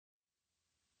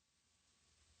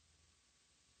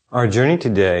Our journey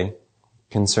today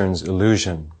concerns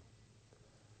illusion,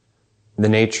 the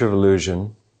nature of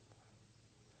illusion,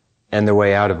 and the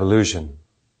way out of illusion.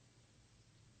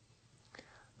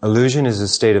 Illusion is a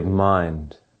state of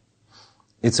mind.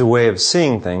 It's a way of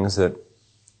seeing things that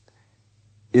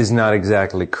is not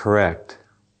exactly correct.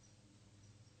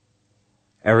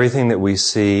 Everything that we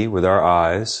see with our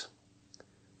eyes,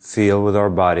 feel with our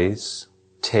bodies,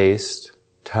 taste,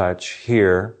 touch,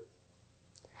 hear,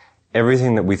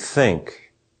 everything that we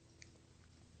think,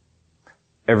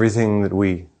 everything that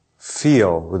we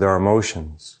feel with our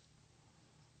emotions,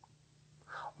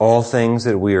 all things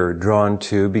that we are drawn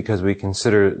to because we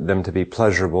consider them to be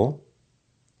pleasurable,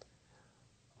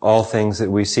 all things that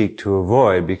we seek to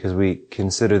avoid because we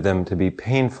consider them to be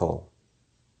painful.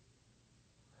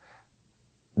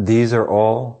 These are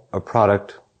all a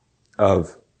product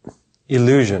of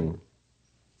illusion.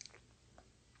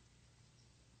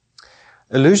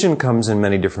 Illusion comes in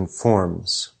many different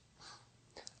forms.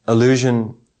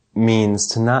 Illusion means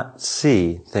to not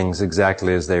see things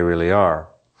exactly as they really are.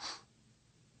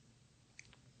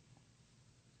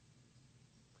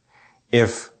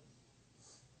 If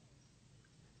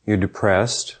you're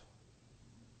depressed,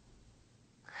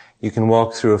 you can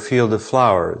walk through a field of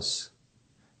flowers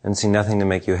and see nothing to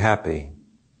make you happy.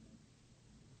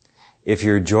 If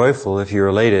you're joyful, if you're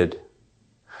elated,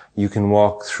 you can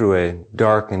walk through a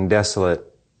dark and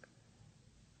desolate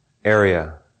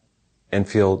area and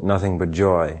feel nothing but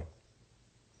joy.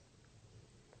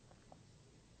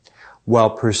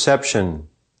 While perception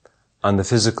on the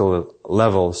physical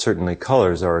level certainly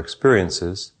colors our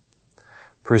experiences,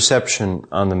 perception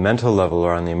on the mental level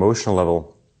or on the emotional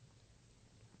level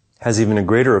has even a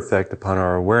greater effect upon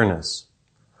our awareness.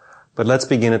 But let's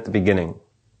begin at the beginning.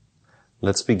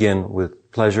 Let's begin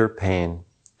with pleasure, pain,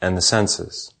 and the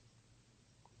senses.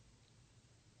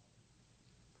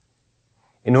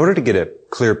 In order to get a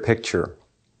clear picture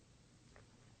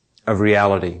of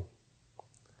reality,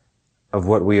 of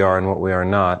what we are and what we are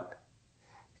not,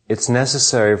 it's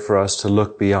necessary for us to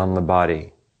look beyond the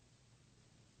body.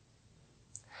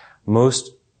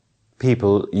 Most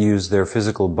people use their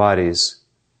physical bodies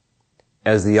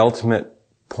as the ultimate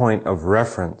point of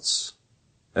reference,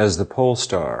 as the pole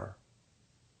star,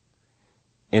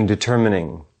 in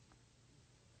determining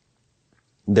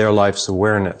their life's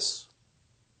awareness.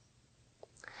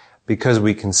 Because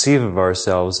we conceive of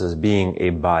ourselves as being a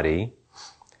body,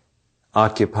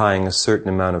 occupying a certain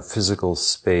amount of physical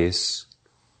space,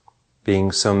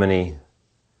 being so many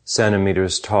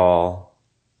centimeters tall,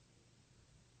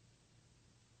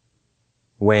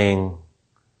 weighing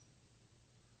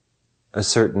a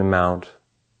certain amount,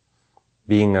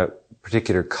 being a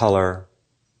particular color,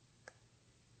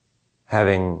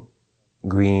 having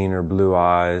green or blue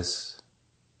eyes.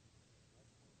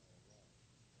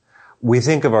 We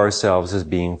think of ourselves as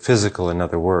being physical, in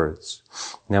other words.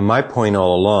 Now, my point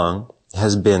all along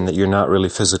has been that you're not really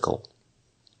physical.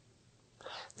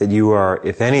 That you are,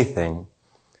 if anything,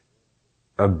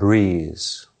 a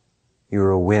breeze. You're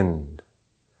a wind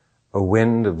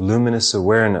of luminous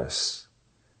awareness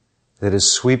that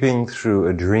is sweeping through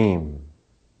a dream,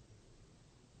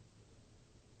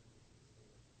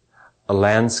 a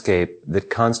landscape that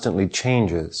constantly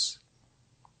changes,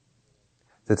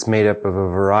 that's made up of a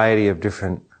variety of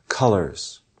different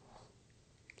colors,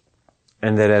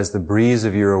 and that as the breeze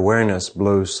of your awareness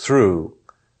blows through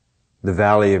the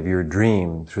valley of your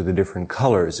dream, through the different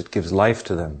colors, it gives life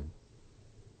to them.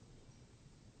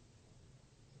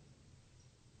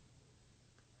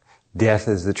 Death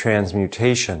is the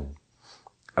transmutation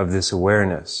of this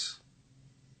awareness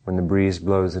when the breeze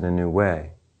blows in a new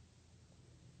way,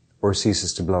 or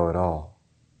ceases to blow at all,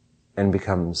 and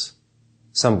becomes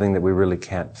something that we really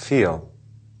can't feel.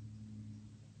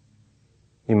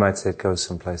 You might say it goes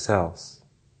someplace else.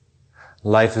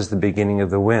 Life is the beginning of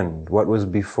the wind. What was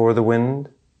before the wind?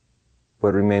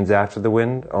 What remains after the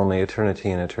wind? Only eternity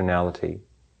and eternality.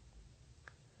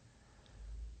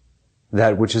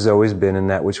 That which has always been and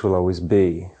that which will always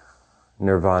be.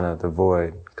 Nirvana, the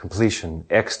void, completion,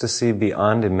 ecstasy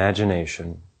beyond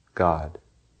imagination, God.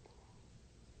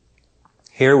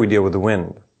 Here we deal with the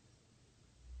wind.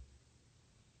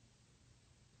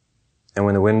 And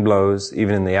when the wind blows,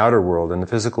 even in the outer world, in the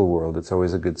physical world, it's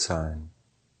always a good sign.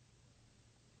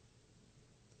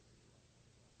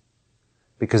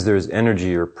 Because there is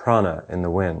energy or prana in the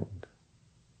wind.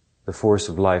 The force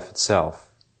of life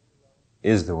itself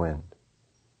is the wind.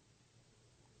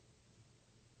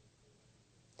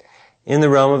 In the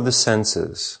realm of the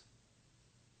senses,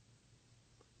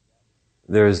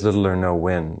 there is little or no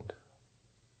wind.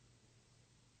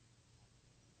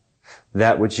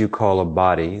 that which you call a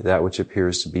body, that which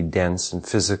appears to be dense and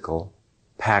physical,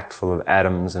 packed full of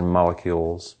atoms and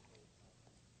molecules,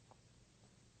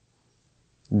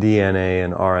 DNA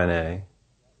and RNA,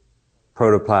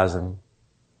 protoplasm.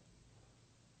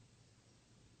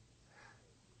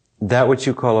 That which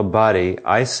you call a body,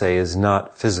 I say, is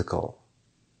not physical.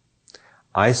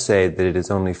 I say that it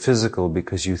is only physical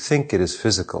because you think it is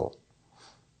physical.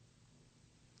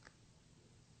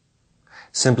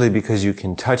 Simply because you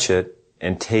can touch it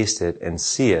and taste it and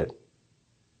see it.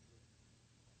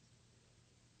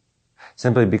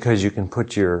 Simply because you can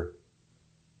put your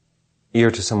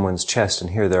ear to someone's chest and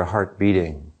hear their heart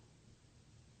beating.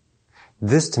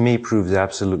 This to me proves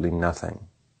absolutely nothing.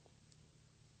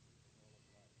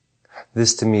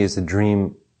 This to me is a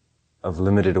dream of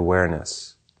limited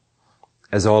awareness,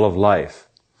 as all of life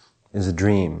is a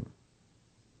dream.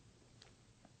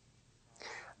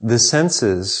 The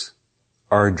senses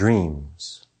are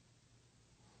dreams.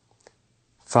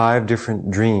 5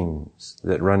 different dreams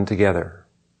that run together.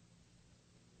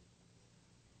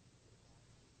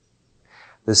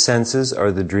 The senses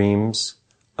are the dreams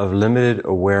of limited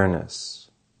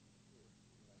awareness.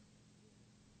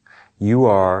 You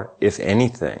are, if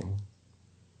anything,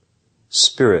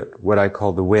 spirit, what I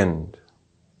call the wind.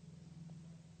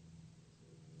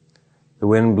 The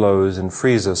wind blows and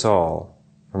frees us all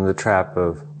from the trap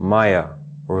of Maya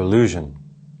or illusion.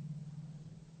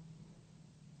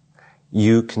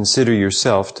 You consider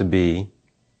yourself to be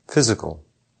physical.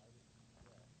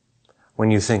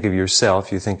 When you think of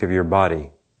yourself, you think of your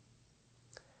body.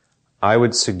 I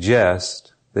would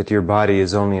suggest that your body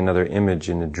is only another image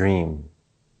in a dream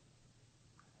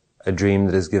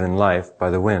that is given life by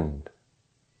the wind.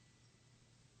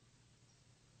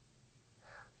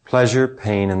 Pleasure,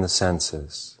 pain, and the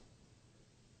senses.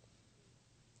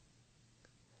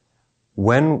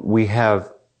 When we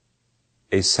have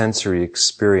a sensory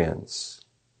experience,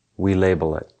 we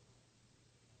label it.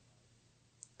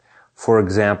 For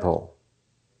example,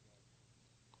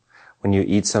 when you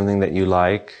eat something that you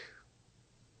like,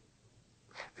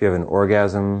 if you have an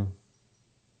orgasm,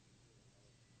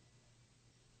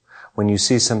 when you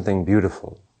see something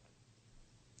beautiful,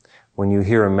 when you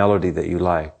hear a melody that you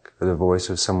like, or the voice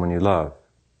of someone you love.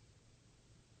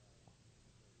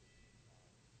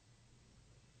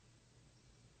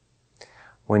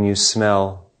 When you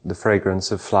smell the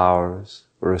fragrance of flowers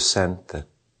or a scent that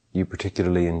you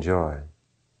particularly enjoy.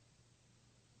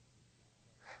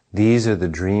 These are the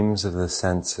dreams of the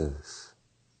senses.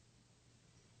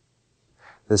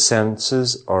 The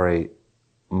senses are a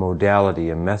modality,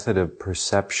 a method of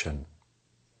perception.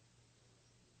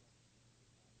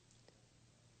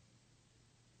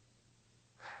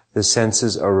 The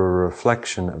senses are a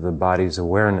reflection of the body's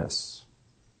awareness.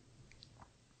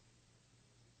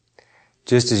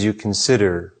 Just as you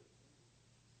consider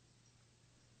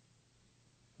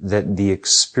that the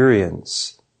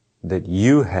experience that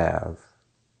you have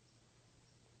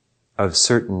of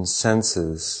certain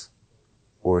senses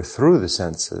or through the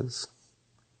senses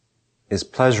is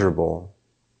pleasurable,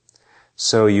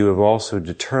 so you have also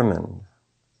determined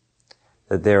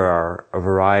that there are a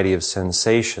variety of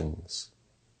sensations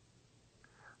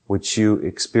which you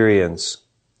experience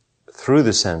through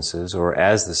the senses or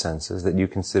as the senses that you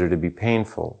consider to be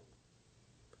painful.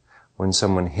 When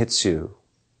someone hits you,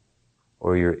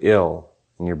 or you're ill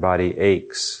and your body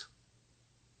aches.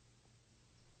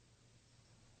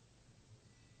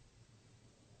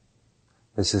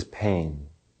 This is pain.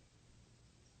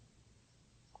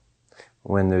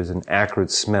 When there's an acrid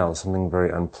smell, something very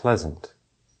unpleasant.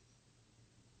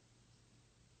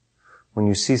 When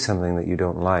you see something that you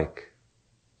don't like,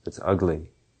 that's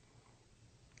ugly.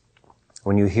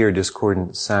 When you hear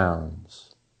discordant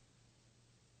sounds.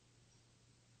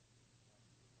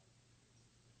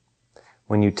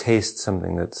 When you taste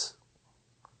something that's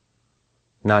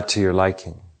not to your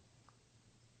liking.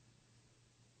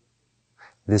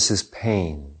 This is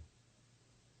pain.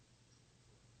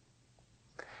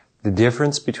 The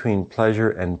difference between pleasure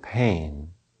and pain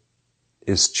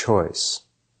is choice.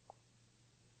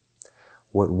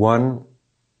 What one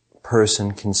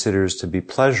person considers to be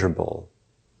pleasurable,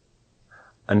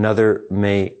 another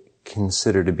may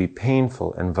consider to be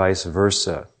painful, and vice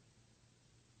versa.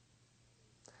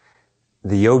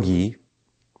 The yogi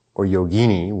or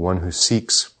yogini, one who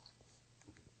seeks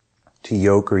to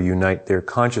yoke or unite their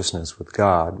consciousness with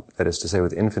God, that is to say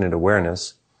with infinite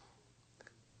awareness,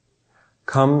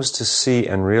 comes to see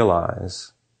and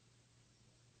realize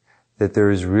that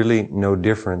there is really no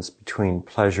difference between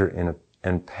pleasure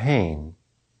and pain,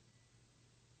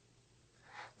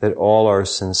 that all are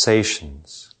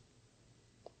sensations.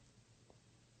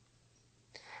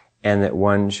 and that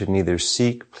one should neither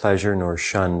seek pleasure nor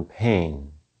shun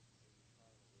pain.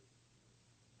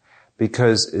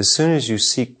 Because as soon as you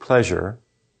seek pleasure,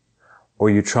 or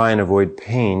you try and avoid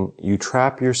pain, you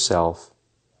trap yourself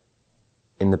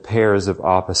in the pairs of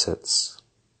opposites.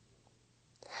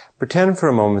 Pretend for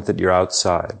a moment that you're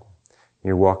outside.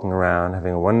 You're walking around,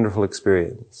 having a wonderful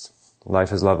experience.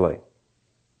 Life is lovely.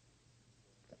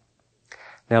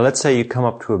 Now let's say you come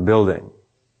up to a building,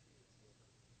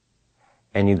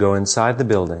 and you go inside the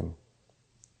building,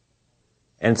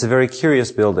 and it's a very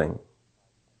curious building.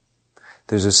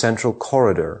 There's a central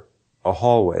corridor, a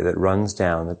hallway that runs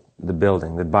down the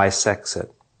building, that bisects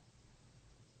it.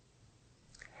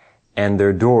 And there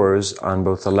are doors on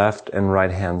both the left and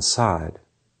right-hand side.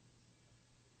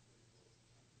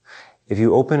 If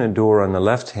you open a door on the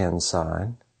left-hand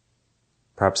side,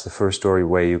 perhaps the first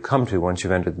doorway you come to once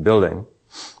you've entered the building,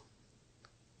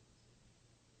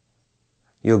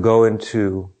 you'll go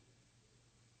into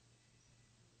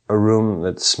a room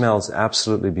that smells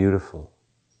absolutely beautiful.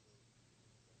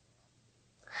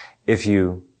 If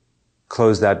you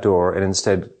close that door and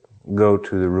instead go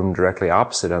to the room directly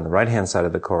opposite on the right-hand side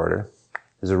of the corridor,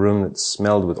 there's a room that's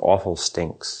smelled with awful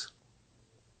stinks.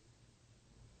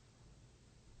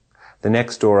 The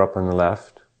next door up on the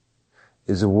left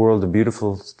is a world of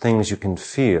beautiful things you can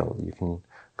feel. You can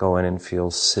go in and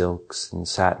feel silks and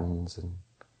satins and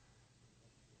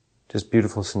just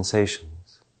beautiful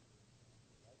sensations.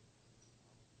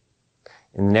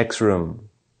 In the next room,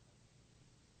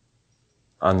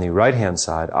 on the right-hand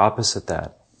side, opposite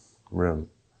that room,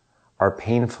 are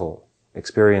painful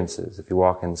experiences. If you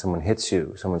walk in, someone hits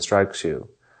you, someone strikes you,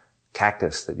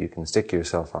 cactus that you can stick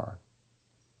yourself on.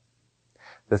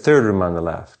 The third room on the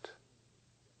left,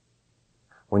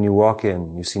 when you walk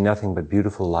in, you see nothing but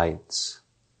beautiful lights.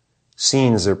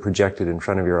 Scenes are projected in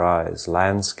front of your eyes,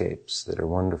 landscapes that are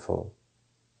wonderful.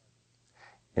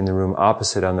 In the room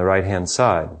opposite on the right-hand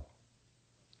side,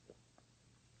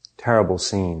 terrible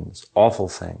scenes, awful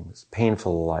things,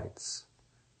 painful lights,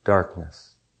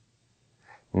 darkness.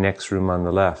 Next room on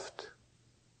the left,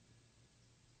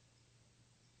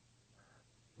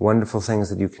 wonderful things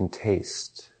that you can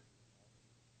taste.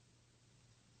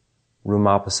 Room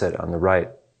opposite on the right,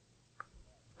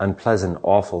 unpleasant,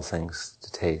 awful things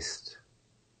to taste.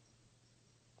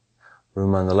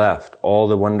 Room on the left, all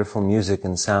the wonderful music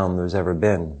and sound there's ever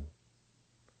been.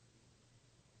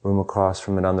 Room across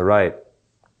from it on the right,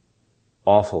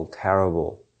 awful,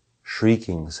 terrible,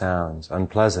 shrieking sounds,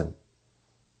 unpleasant.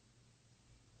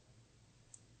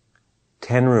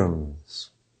 10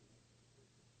 rooms.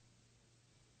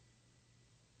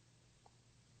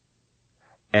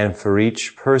 And for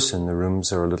each person, the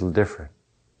rooms are a little different.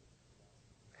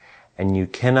 And you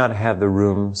cannot have the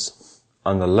rooms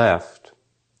on the left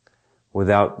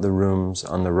without the rooms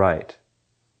on the right.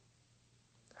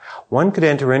 One could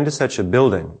enter into such a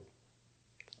building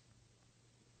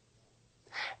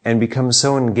and become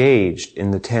so engaged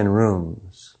in the 10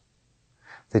 rooms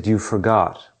that you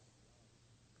forgot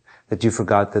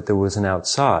that there was an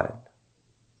outside,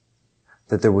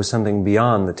 that there was something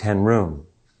beyond the 10 rooms.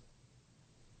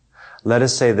 Let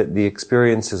us say that the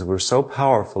experiences were so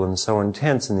powerful and so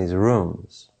intense in these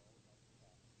rooms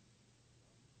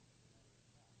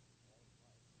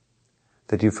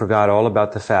that you forgot all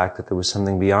about the fact that there was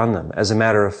something beyond them. As a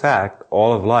matter of fact,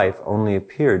 all of life only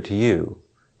appeared to you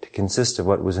to consist of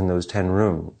what was in those 10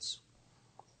 rooms.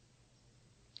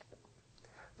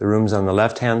 The rooms on the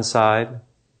left-hand side,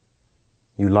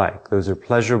 you like. Those are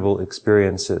pleasurable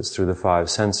experiences through the 5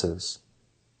 senses.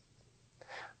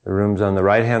 The rooms on the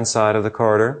right-hand side of the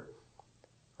corridor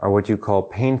are what you call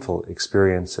painful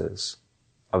experiences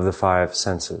of the 5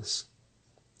 senses.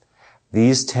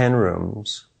 These 10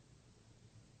 rooms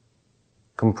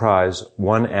comprise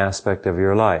one aspect of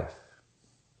your life.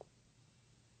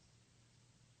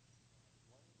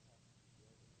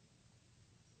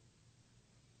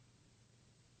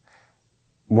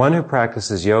 One who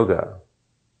practices yoga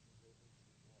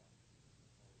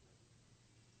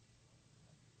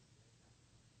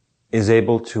is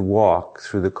able to walk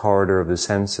through the corridor of the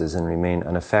senses and remain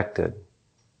unaffected.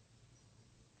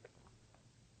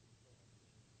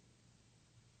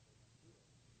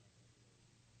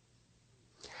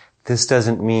 This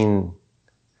doesn't mean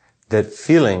that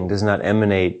feeling does not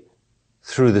emanate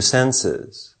through the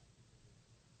senses.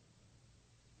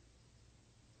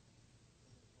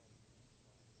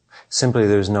 Simply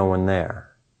there's no one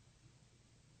there.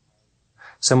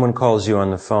 Someone calls you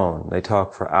on the phone. They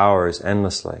talk for hours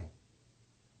endlessly.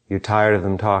 You're tired of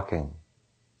them talking.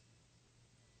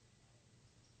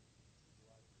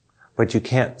 But you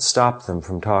can't stop them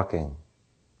from talking.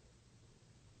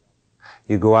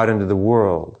 You go out into the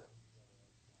world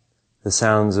the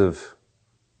sounds of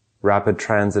rapid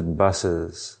transit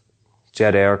buses,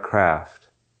 jet aircraft,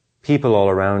 people all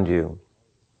around you,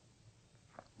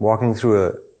 walking through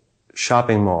a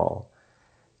shopping mall,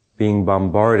 being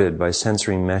bombarded by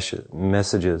sensory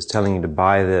messages telling you to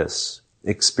buy this,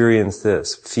 experience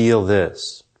this, feel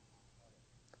this.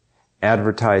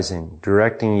 Advertising,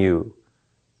 directing you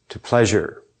to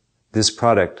pleasure. This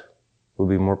product will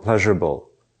be more pleasurable,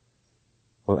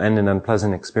 will end in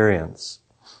unpleasant experience.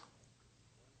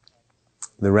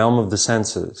 The realm of the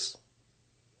senses.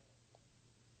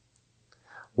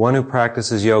 One who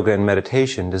practices yoga and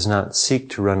meditation does not seek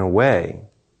to run away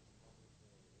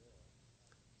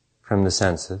from the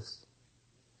senses,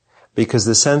 because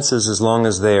the senses, as long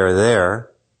as they are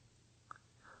there,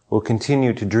 will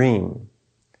continue to dream.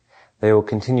 They will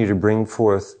continue to bring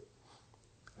forth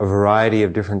a variety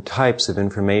of different types of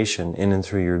information in and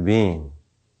through your being.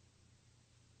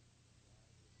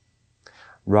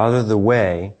 Rather, the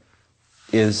way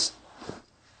is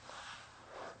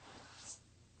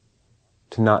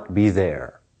to not be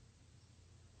there.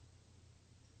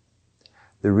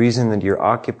 The reason that you're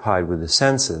occupied with the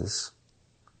senses,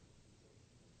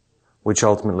 which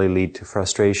ultimately lead to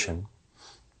frustration,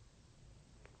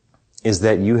 is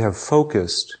that you have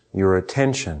focused your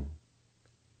attention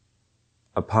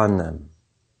upon them.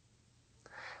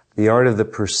 The art of the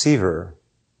perceiver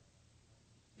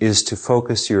is to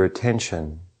focus your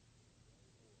attention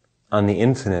on the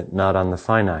infinite, not on the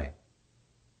finite,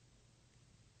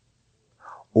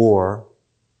 or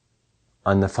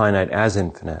on the finite as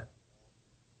infinite,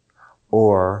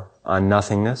 or on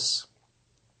nothingness,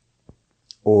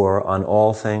 or on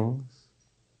all things,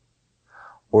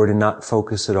 or to not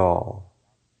focus at all,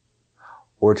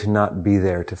 or to not be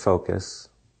there to focus.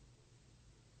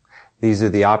 These are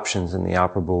the options in the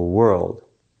operable world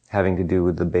having to do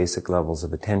with the basic levels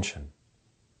of attention.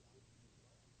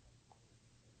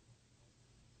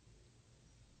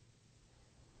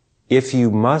 If you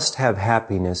must have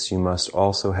happiness, you must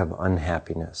also have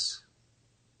unhappiness.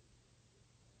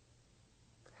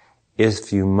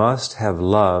 If you must have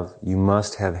love, you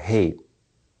must have hate.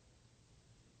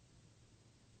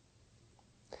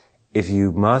 If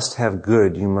you must have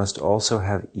good, you must also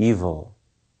have evil.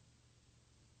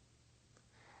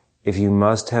 If you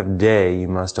must have day, you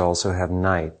must also have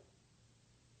night.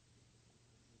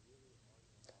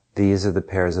 These are the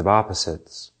pairs of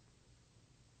opposites.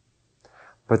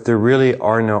 But there really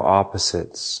are no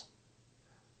opposites.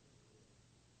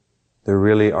 There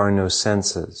really are no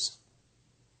senses.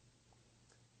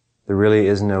 There really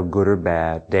is no good or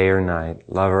bad, day or night,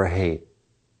 love or hate.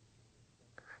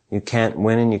 You can't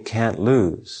win and you can't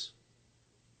lose.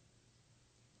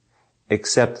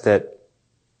 Except that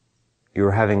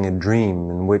you're having a dream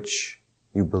in which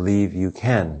you believe you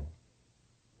can.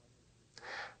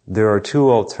 There are two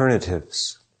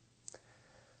alternatives.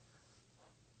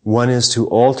 One is to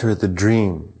alter the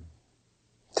dream,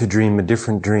 to dream a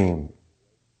different dream.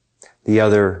 The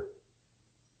other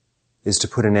is to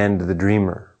put an end to the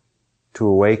dreamer, to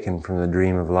awaken from the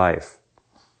dream of life.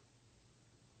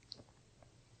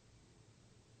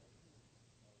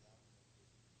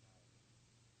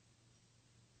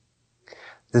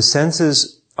 The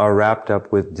senses are wrapped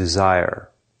up with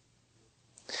desire.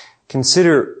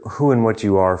 Consider who and what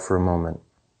you are for a moment.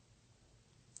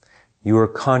 You are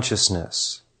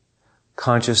consciousness.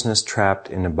 Consciousness trapped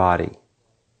in a body.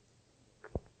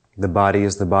 The body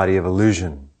is the body of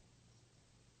illusion.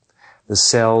 The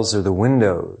cells are the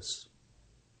windows.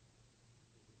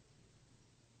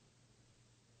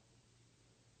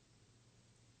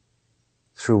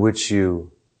 Through which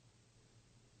you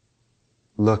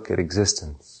look at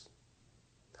existence.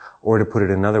 Or to put it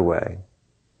another way,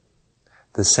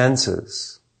 the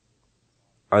senses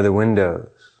are the windows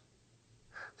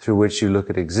through which you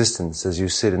look at existence as you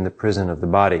sit in the prison of the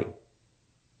body.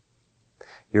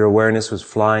 Your awareness was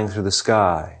flying through the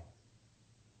sky,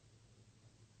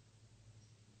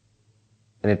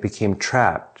 and it became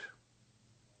trapped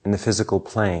in the physical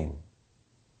plane.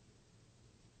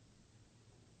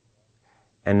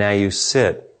 And now you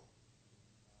sit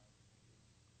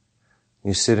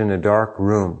in a dark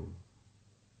room,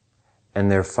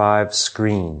 and there are 5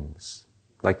 screens,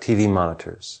 like TV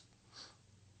monitors.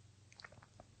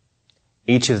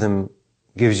 Each of them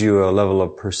gives you a level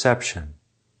of perception,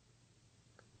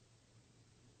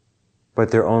 but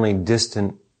they're only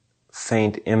distant,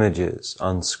 faint images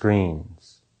on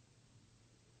screens.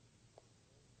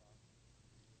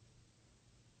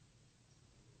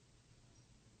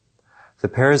 The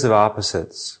pairs of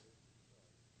opposites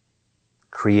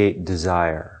create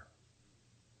desire.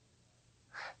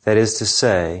 That is to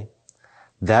say,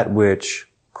 that which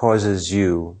causes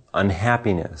you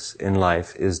unhappiness in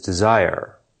life is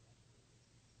desire.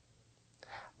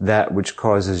 That which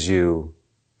causes you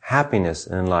happiness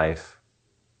in life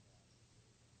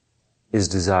is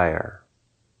desire.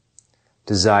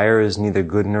 Desire is neither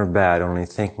good nor bad, only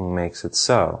thinking makes it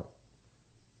so.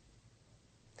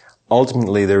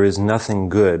 Ultimately, there is nothing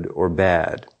good or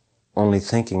bad, only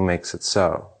thinking makes it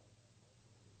so.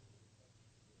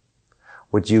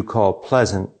 What you call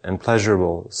pleasant and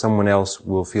pleasurable, someone else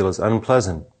will feel as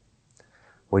unpleasant.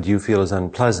 What you feel as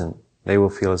unpleasant, they will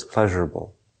feel as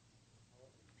pleasurable.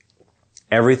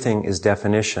 Everything is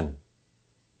definition.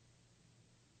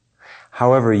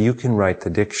 However, you can write the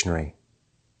dictionary.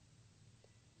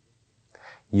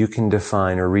 You can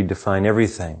define or redefine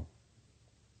everything.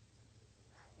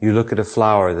 You look at a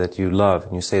flower that you love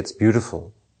and you say it's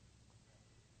beautiful.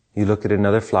 You look at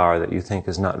another flower that you think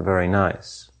is not very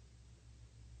nice.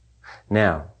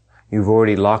 Now, you've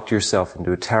already locked yourself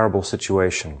into a terrible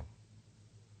situation.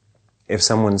 If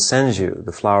someone sends you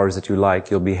the flowers that you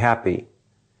like, you'll be happy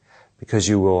because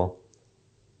you will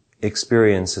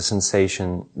experience a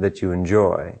sensation that you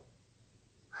enjoy.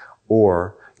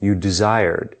 Or you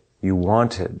desired, you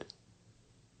wanted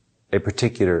a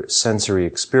particular sensory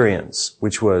experience,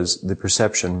 which was the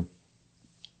perception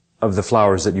of the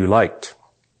flowers that you liked.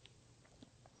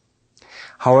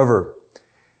 However,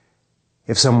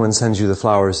 if someone sends you the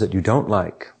flowers that you don't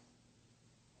like,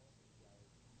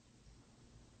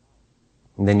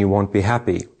 then you won't be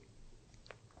happy.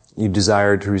 You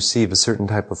desire to receive a certain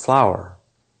type of flower.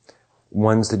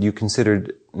 Ones that you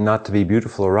considered not to be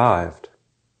beautiful arrived.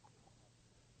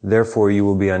 Therefore, you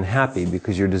will be unhappy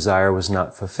because your desire was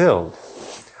not fulfilled.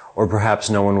 Or perhaps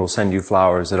no one will send you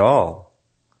flowers at all,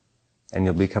 and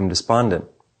you'll become despondent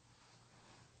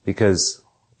because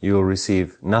you will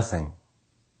receive nothing.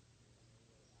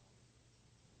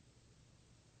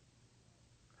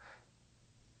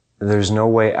 There's no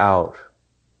way out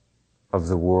of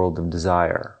the world of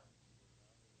desire.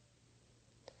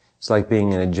 It's like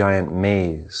being in a giant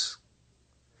maze.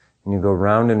 And you go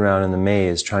round and round in the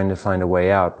maze trying to find a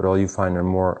way out, but all you find are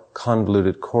more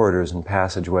convoluted corridors and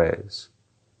passageways.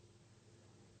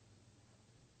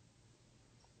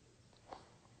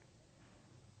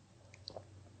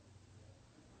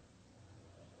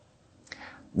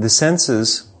 The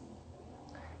senses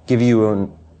give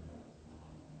you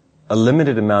a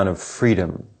limited amount of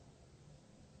freedom.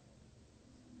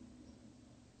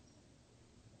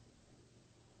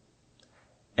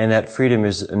 And that freedom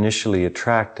is initially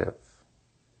attractive.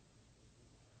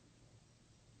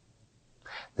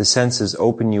 The senses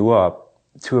open you up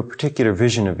to a particular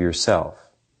vision of yourself.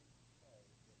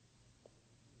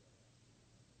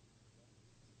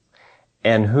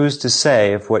 And who's to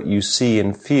say if what you see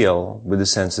and feel with the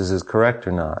senses is correct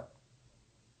or not?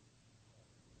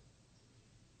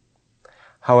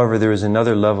 However, there is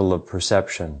another level of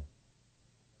perception.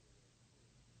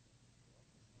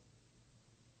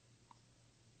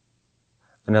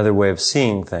 Another way of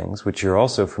seeing things, which you're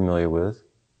also familiar with,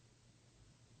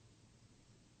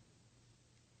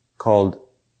 called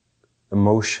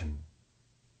emotion.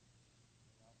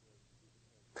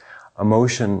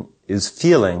 Emotion is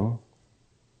feeling,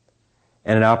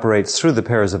 and it operates through the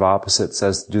pairs of opposites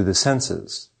as do the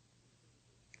senses.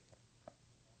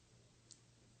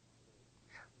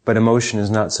 But emotion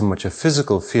is not so much a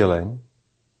physical feeling,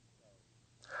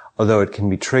 although it can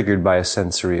be triggered by a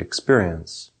sensory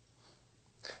experience.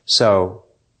 So,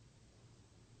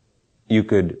 you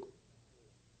could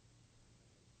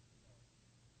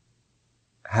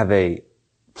have a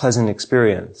pleasant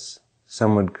experience.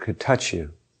 Someone could touch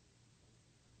you,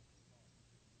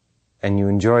 and you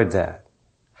enjoyed that.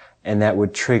 And that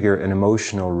would trigger an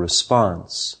emotional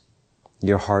response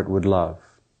your heart would love.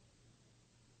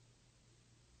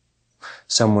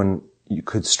 Someone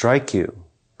could strike you,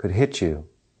 could hit you.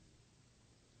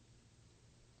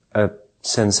 A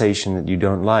sensation that you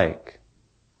don't like.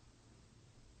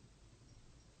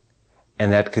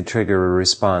 And that could trigger a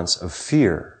response of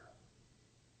fear.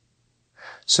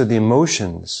 So the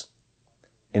emotions,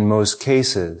 in most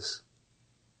cases,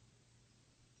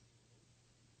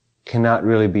 cannot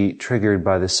really be triggered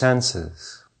by the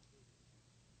senses.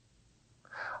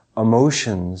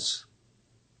 Emotions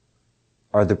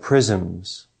are the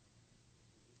prisms,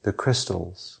 the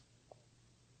crystals,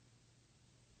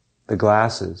 the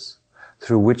glasses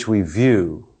through which we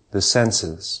view the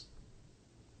senses.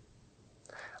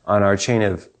 On our chain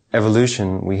of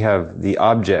evolution, we have the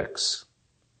objects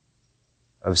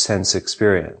of sense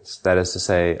experience, that is to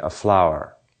say, a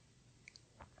flower.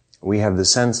 We have the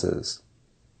senses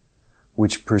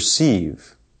which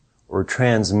perceive or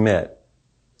transmit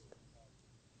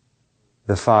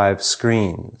the 5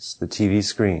 screens, the TV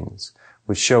screens,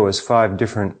 which show us 5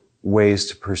 different ways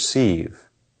to perceive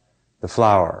the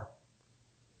flower,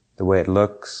 the way it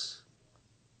looks,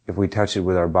 if we touch it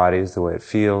with our bodies, the way it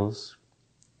feels,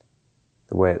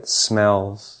 the way it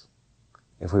smells,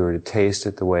 if we were to taste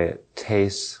it, the way it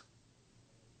tastes,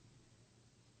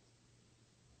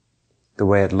 the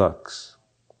way it looks,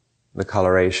 the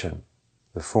coloration,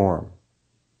 the form.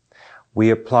 We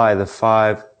apply the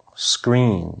 5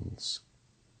 screens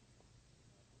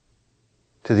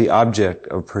to the object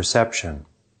of perception,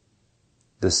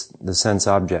 the sense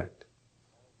object,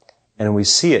 and we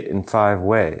see it in 5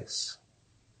 ways.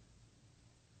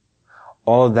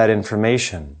 All of that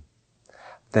information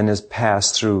then is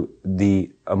passed through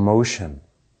the emotion,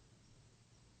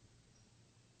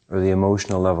 or the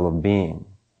emotional level of being.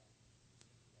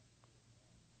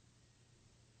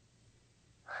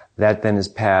 That then is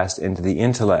passed into the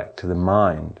intellect, to the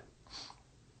mind,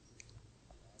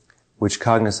 which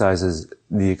cognizes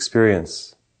the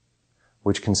experience,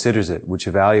 which considers it, which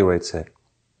evaluates it,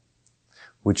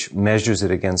 which measures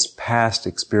it against past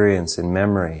experience and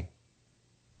memory,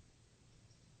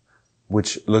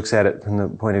 which looks at it from the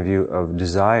point of view of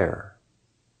desire.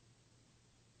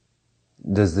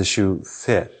 Does the shoe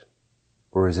fit,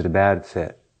 or is it a bad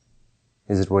fit?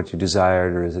 Is it what you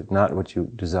desired, or is it not what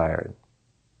you desired?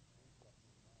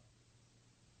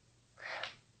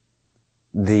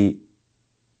 The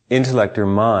intellect or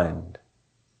mind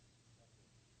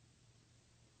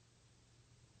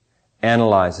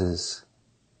analyzes,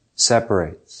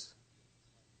 separates.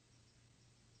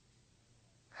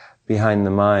 Behind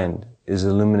the mind is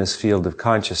a luminous field of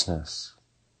consciousness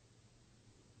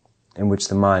in which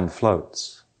the mind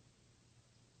floats.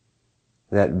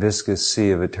 That viscous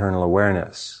sea of eternal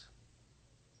awareness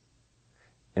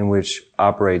in which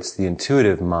operates the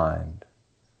intuitive mind,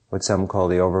 what some call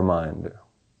the overmind.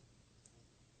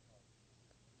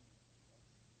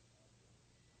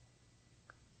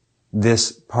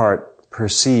 This part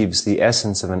perceives the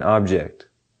essence of an object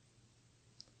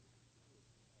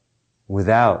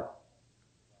without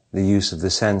the use of the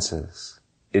senses.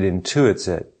 It intuits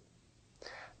it.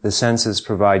 The senses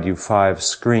provide you 5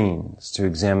 screens to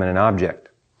examine an object.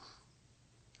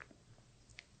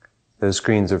 Those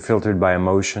screens are filtered by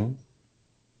emotion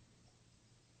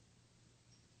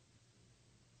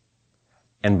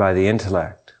and by the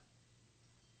intellect.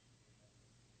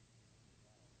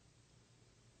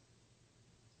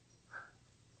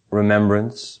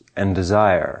 Remembrance and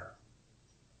desire,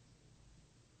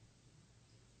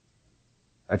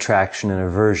 attraction and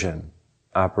aversion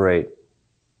operate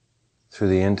through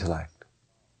the intellect.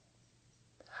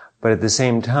 But at the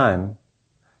same time,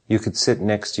 you could sit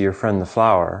next to your friend the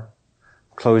flower,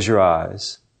 close your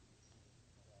eyes,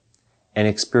 and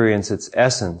experience its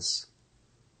essence,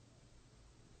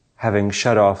 having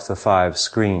shut off the 5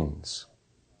 screens: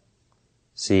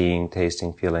 seeing,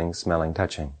 tasting, feeling, smelling,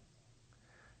 touching.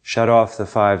 Shut off the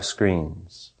 5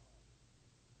 screens.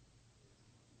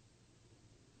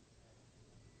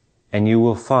 And you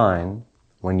will find,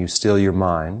 when you still your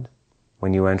mind,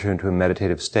 when you enter into a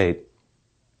meditative state,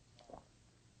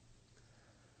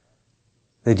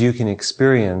 that you can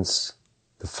experience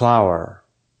the flower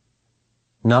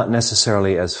not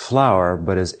necessarily as flower,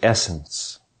 but as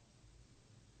essence,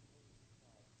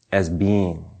 as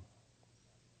being.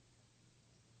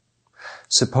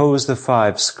 Suppose the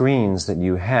 5 screens that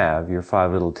you have, your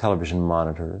 5 little television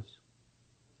monitors,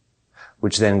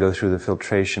 which then go through the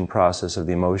filtration process of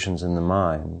the emotions in the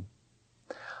mind,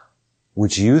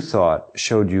 which you thought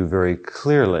showed you very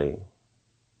clearly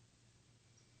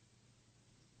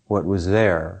what was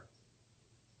there,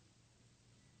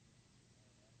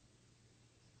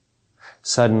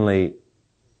 suddenly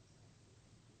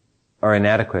are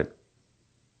inadequate.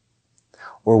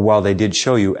 Or while they did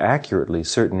show you accurately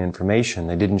certain information,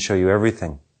 they didn't show you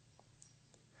everything.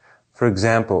 For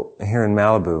example, here in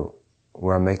Malibu,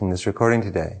 where I'm making this recording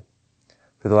today,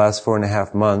 for the last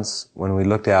 4.5 months, when we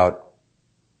looked out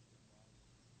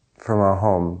from our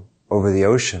home over the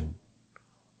ocean,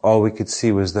 all we could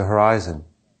see was the horizon.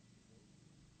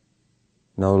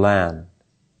 No land.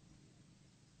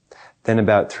 Then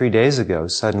about 3 days ago,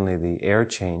 suddenly the air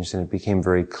changed and it became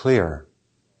very clear.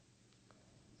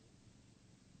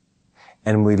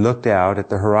 And we looked out at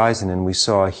the horizon and we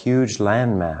saw a huge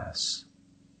landmass,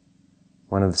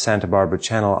 one of the Santa Barbara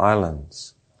Channel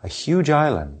Islands, a huge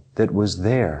island that was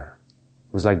there.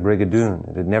 It was like Brigadoon.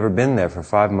 It had never been there for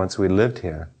 5 months we lived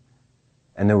here.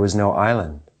 And there was no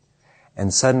island.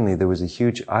 And suddenly there was a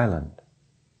huge island.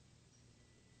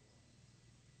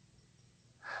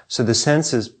 So the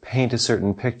senses paint a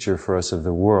certain picture for us of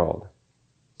the world.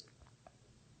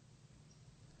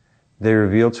 They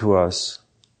reveal to us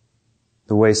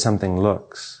the way something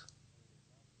looks.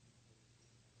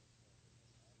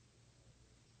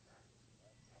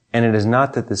 And it is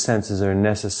not that the senses are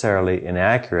necessarily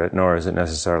inaccurate, nor is it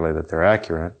necessarily that they're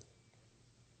accurate.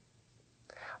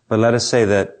 But let us say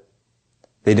that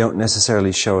they don't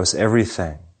necessarily show us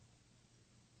everything.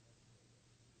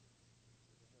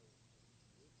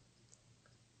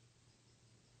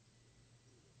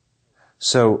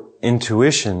 So,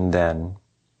 intuition then,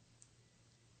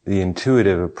 the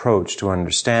intuitive approach to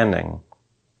understanding,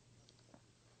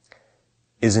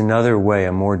 is another way,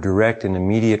 a more direct and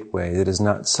immediate way that is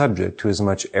not subject to as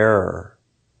much error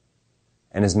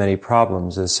and as many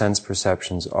problems as sense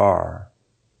perceptions are,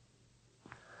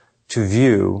 to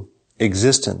view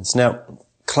existence. Now,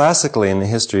 classically in the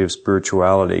history of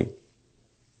spirituality,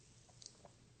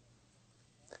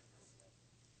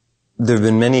 there have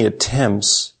been many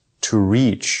attempts to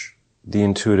reach the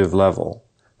intuitive level.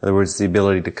 In other words, the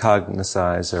ability to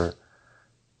cognize or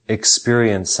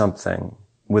experience something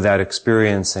without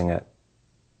experiencing it,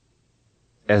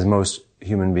 as most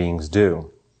human beings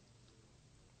do.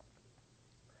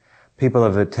 People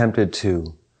have attempted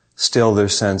to still their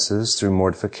senses through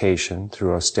mortification,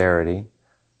 through austerity,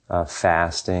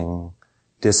 fasting,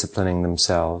 disciplining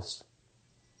themselves.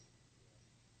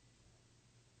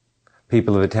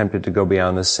 People have attempted to go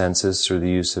beyond the senses through the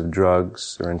use of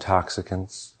drugs or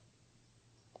intoxicants,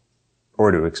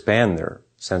 or to expand their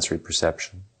sensory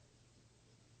perception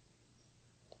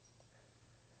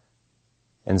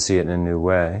and see it in a new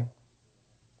way.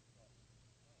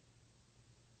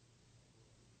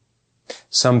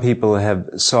 Some people have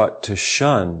sought to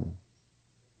shun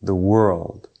the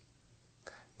world.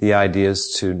 The idea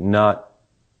is to not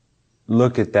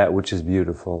look at that which is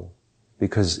beautiful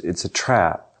because it's a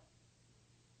trap,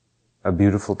 a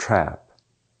beautiful trap.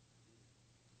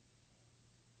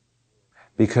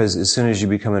 Because as soon as you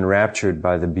become enraptured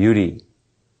by the beauty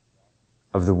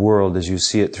of the world as you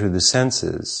see it through the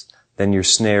senses, then you're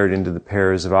snared into the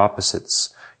pairs of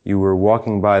opposites. You were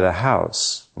walking by the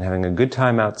house and having a good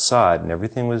time outside and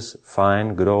everything was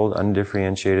fine, good old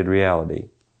undifferentiated reality.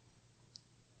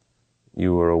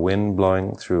 You were a wind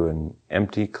blowing through an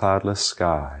empty, cloudless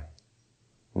sky.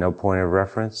 No point of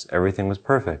reference, everything was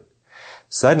perfect.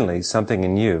 Suddenly, something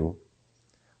in you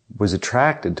was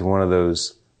attracted to one of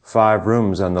those 5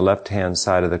 rooms on the left-hand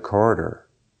side of the corridor,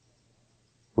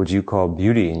 which you call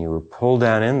beauty, and you were pulled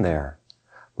down in there.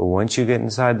 But once you get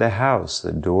inside the house,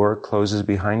 the door closes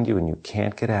behind you and you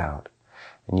can't get out.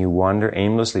 And you wander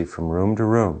aimlessly from room to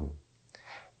room.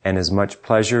 And as much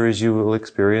pleasure as you will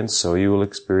experience, so you will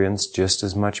experience just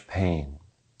as much pain.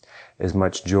 As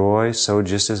much joy, so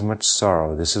just as much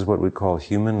sorrow. This is what we call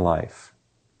human life.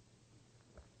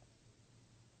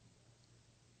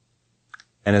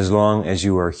 And as long as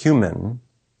you are human,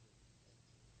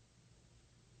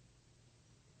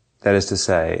 that is to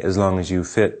say, as long as you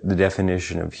fit the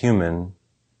definition of human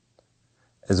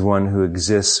as one who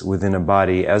exists within a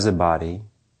body as a body,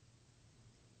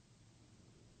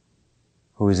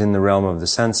 who is in the realm of the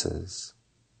senses,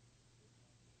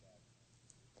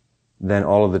 then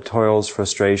all of the toils,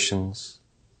 frustrations,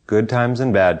 good times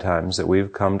and bad times that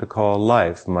we've come to call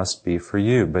life must be for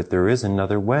you. But there is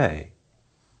another way.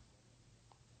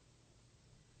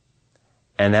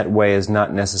 And that way is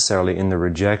not necessarily in the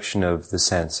rejection of the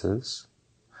senses,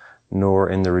 nor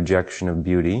in the rejection of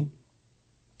beauty,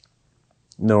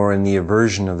 nor in the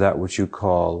aversion of that which you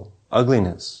call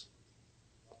ugliness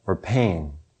or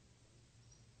pain.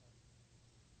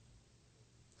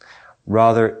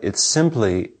 Rather, it's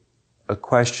simply a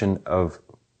question of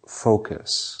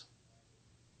focus.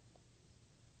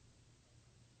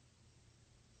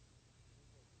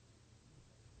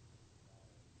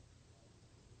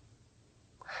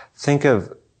 Think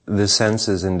of the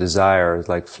senses and desires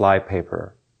like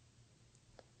flypaper.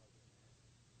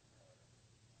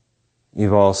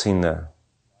 You've all seen the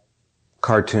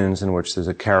cartoons in which there's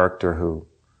a character who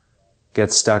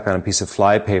gets stuck on a piece of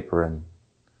flypaper and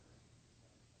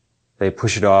they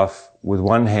push it off with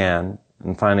one hand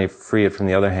and finally free it from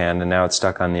the other hand, and now it's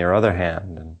stuck on their other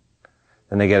hand, and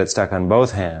then they get it stuck on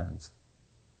both hands.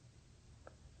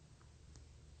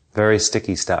 Very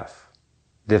sticky stuff.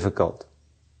 Difficult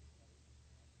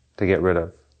to get rid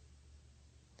of.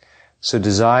 So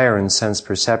desire and sense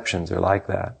perceptions are like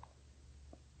that.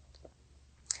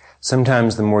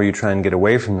 Sometimes the more you try and get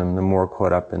away from them, the more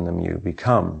caught up in them you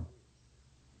become.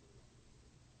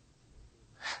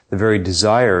 The very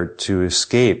desire to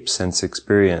escape sense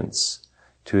experience,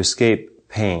 to escape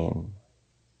pain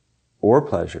or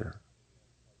pleasure,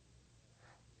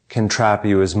 can trap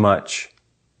you as much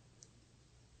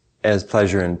as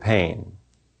pleasure and pain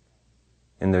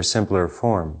in their simpler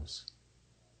forms.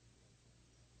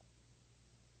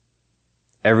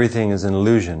 Everything is an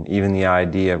illusion. Even the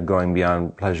idea of going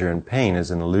beyond pleasure and pain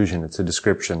is an illusion. It's a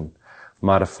description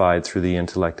modified through the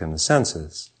intellect and the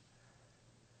senses.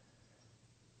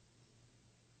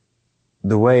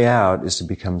 The way out is to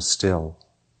become still.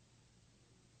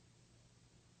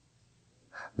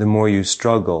 The more you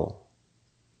struggle,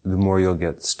 the more you'll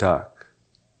get stuck.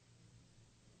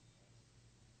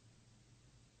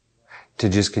 To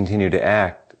just continue to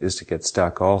act is to get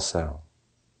stuck also.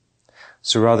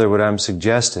 So rather what I'm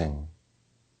suggesting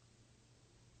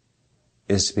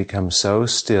is to become so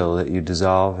still that you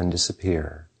dissolve and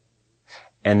disappear,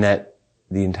 and that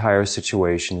the entire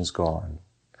situation is gone.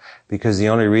 Because the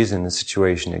only reason the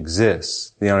situation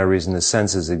exists, the only reason the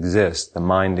senses exist, the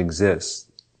mind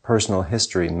exists, personal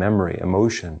history, memory,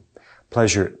 emotion,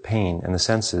 pleasure, pain, and the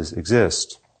senses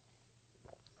exist,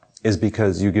 is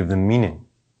because you give them meaning.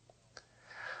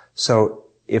 So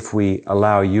if we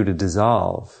allow you to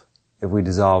dissolve, if we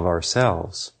dissolve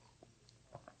ourselves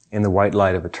in the white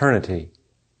light of eternity,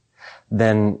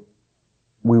 then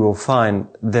we will find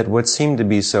that what seemed to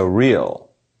be so real,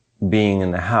 being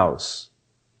in the house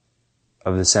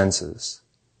of the senses,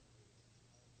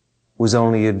 was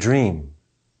only a dream.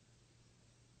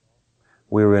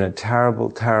 We were in a terrible,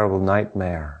 terrible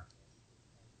nightmare.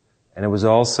 And it was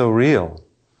all so real.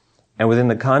 And within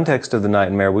the context of the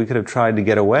nightmare, we could have tried to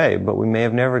get away, but we may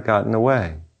have never gotten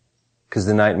away, because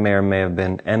the nightmare may have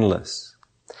been endless.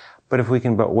 But if we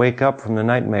can but wake up from the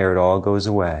nightmare, it all goes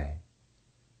away.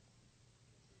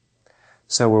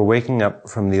 So we're waking up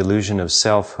from the illusion of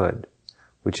selfhood,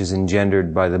 which is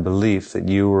engendered by the belief that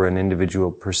you are an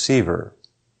individual perceiver.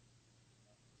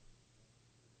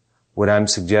 What I'm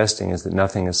suggesting is that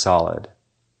nothing is solid,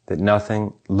 that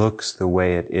nothing looks the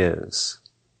way it is,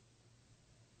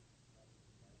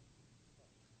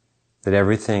 that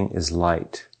everything is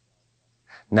light.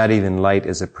 Not even light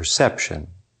as a perception.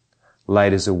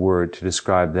 Light is a word to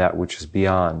describe that which is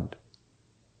beyond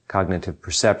cognitive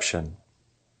perception.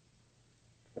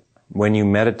 When you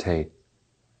meditate,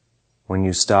 when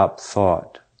you stop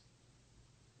thought,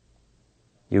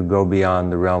 you go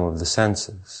beyond the realm of the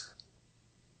senses.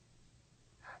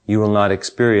 You will not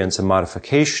experience a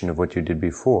modification of what you did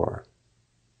before.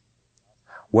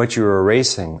 What you're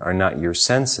erasing are not your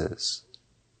senses,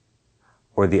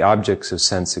 or the objects of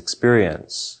sense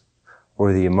experience,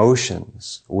 or the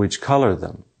emotions which color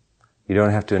them. You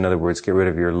don't have to, in other words, get rid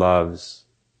of your loves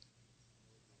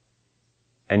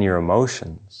and your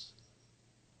emotions.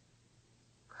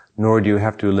 Nor do you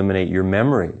have to eliminate your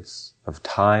memories of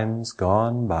times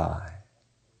gone by,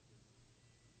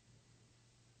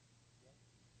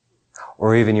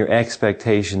 or even your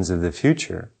expectations of the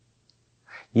future.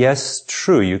 Yes,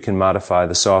 true, you can modify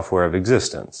the software of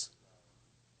existence.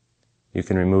 You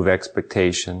can remove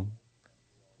expectation.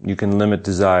 You can limit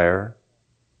desire.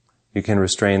 You can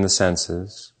restrain the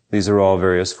senses. These are all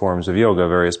various forms of yoga,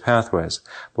 various pathways.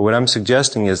 But what I'm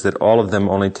suggesting is that all of them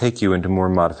only take you into more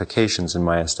modifications in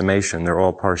my estimation. They're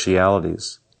all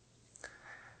partialities.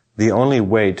 The only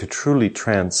way to truly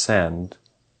transcend,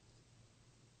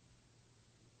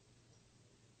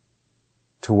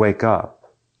 to wake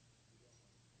up,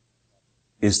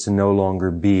 is to no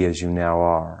longer be as you now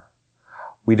are.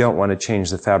 We don't want to change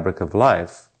the fabric of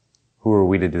life. Who are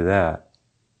we to do that?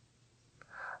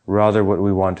 Rather, what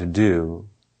we want to do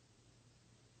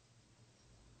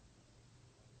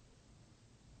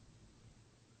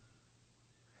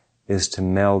is to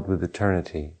meld with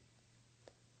eternity,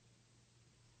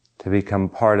 to become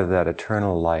part of that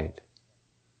eternal light,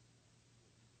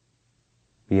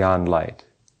 beyond light,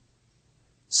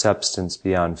 substance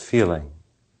beyond feeling,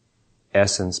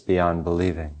 essence beyond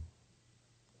believing.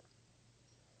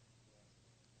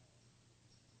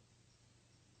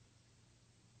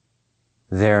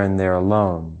 There and there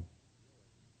alone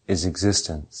is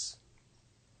existence.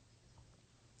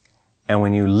 And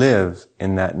when you live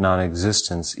in that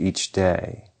non-existence each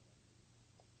day,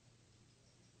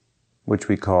 which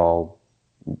we call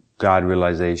God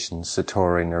realization,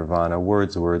 Satori, Nirvana,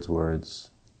 words.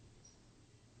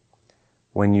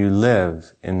 When you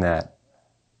live in that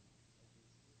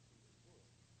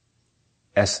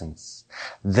essence,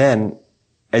 then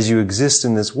as you exist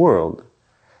in this world,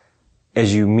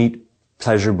 as you meet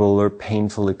pleasurable or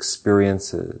painful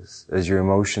experiences, as your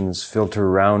emotions filter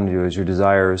around you, as your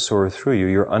desires soar through you,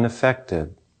 you're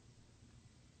unaffected.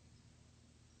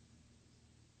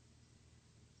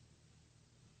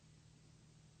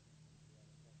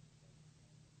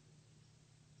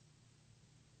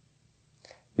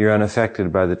 You're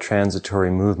unaffected by the transitory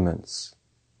movements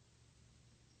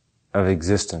of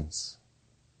existence.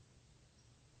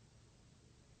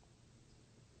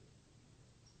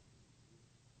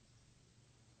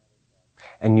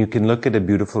 And you can look at a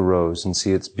beautiful rose and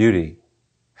see its beauty.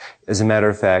 As a matter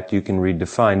of fact, you can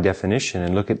redefine definition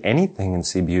and look at anything and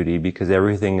see beauty, because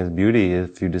everything is beauty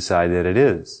if you decide that it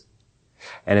is.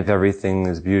 And if everything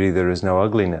is beauty, there is no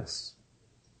ugliness.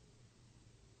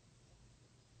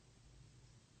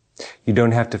 You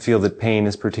don't have to feel that pain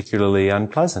is particularly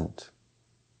unpleasant.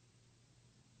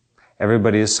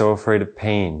 Everybody is so afraid of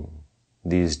pain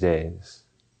these days.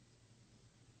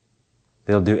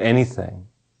 They'll do anything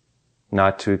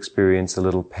not to experience a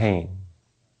little pain.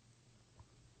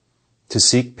 To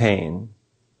seek pain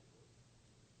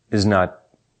is not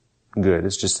good.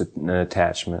 It's just an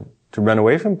attachment. To run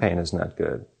away from pain is not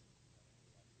good.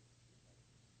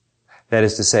 That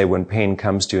is to say, when pain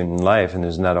comes to you in life and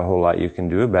there's not a whole lot you can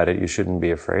do about it, you shouldn't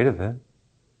be afraid of it.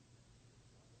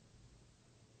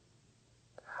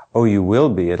 Oh, you will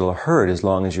be. It'll hurt as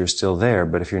long as you're still there.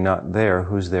 But if you're not there,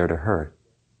 who's there to hurt?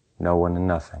 No one and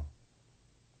nothing.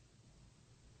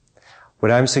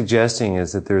 What I'm suggesting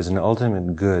is that there's an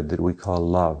ultimate good that we call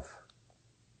love.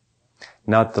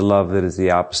 Not the love that is the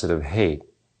opposite of hate.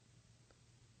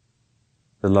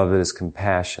 The love that is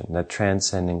compassion, that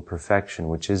transcending perfection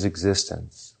which is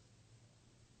existence,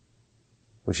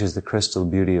 which is the crystal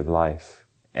beauty of life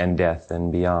and death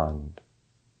and beyond,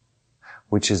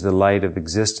 which is the light of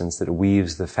existence that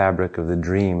weaves the fabric of the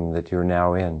dream that you're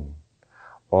now in,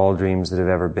 all dreams that have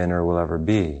ever been or will ever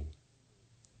be,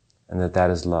 and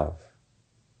that is love.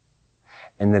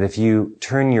 And that if you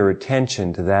turn your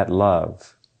attention to that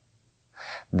love,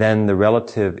 then the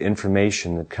relative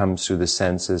information that comes through the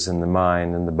senses and the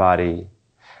mind and the body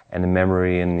and the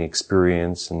memory and the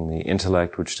experience and the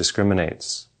intellect which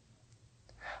discriminates,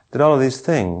 that all of these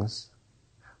things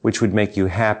which would make you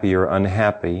happy or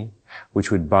unhappy,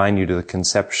 which would bind you to the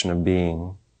conception of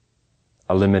being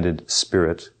a limited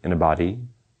spirit in a body,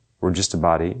 or just a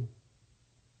body,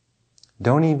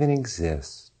 don't even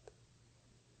exist.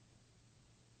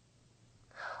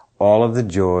 All of the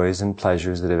joys and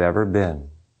pleasures that have ever been,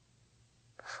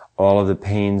 all of the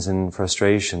pains and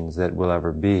frustrations that will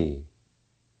ever be,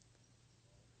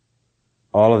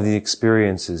 all of the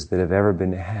experiences that have ever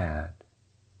been had,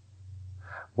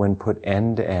 when put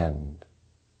end to end,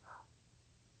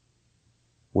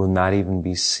 will not even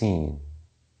be seen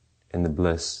in the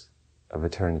bliss of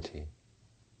eternity,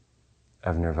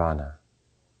 of nirvana.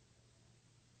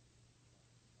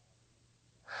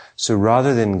 So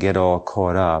rather than get all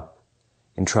caught up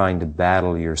in trying to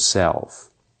battle yourself,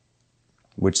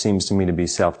 which seems to me to be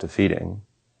self-defeating,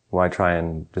 why try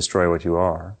and destroy what you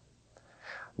are?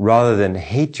 Rather than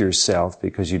hate yourself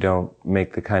because you don't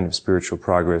make the kind of spiritual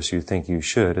progress you think you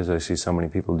should, as I see so many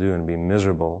people do, and be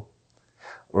miserable,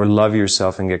 or love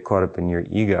yourself and get caught up in your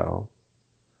ego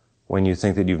when you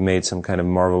think that you've made some kind of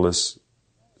marvelous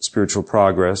spiritual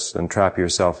progress and trap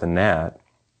yourself in that,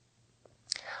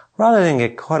 rather than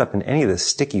get caught up in any of the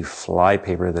sticky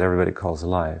flypaper that everybody calls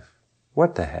life,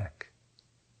 what the heck?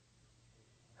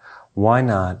 Why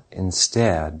not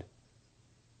instead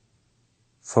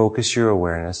focus your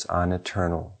awareness on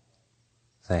eternal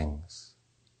things?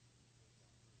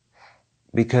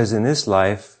 Because in this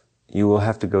life, you will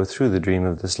have to go through the dream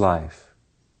of this life.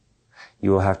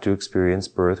 You will have to experience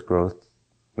birth, growth,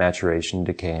 maturation,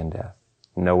 decay, and death.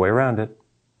 No way around it.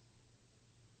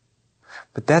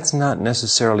 But that's not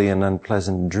necessarily an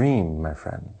unpleasant dream, my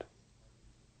friend.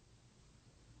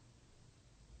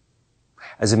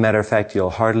 As a matter of fact, you'll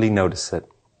hardly notice it.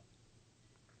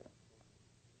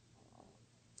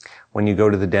 When you go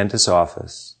to the dentist's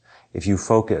office, if you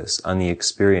focus on the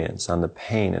experience, on the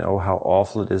pain, and oh, how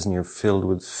awful it is, and you're filled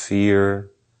with fear,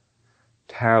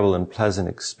 terrible and pleasant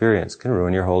experience can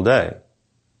ruin your whole day.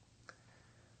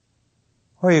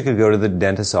 Or you could go to the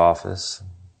dentist's office,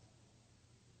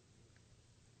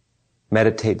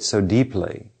 meditate so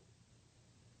deeply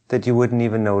that you wouldn't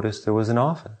even notice there was an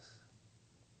office.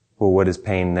 Well, what is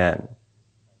pain then?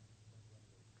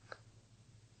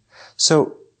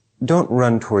 So, don't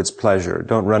run towards pleasure.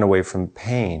 Don't run away from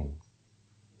pain.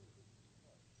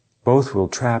 Both will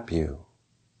trap you.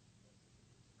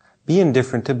 Be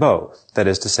indifferent to both. That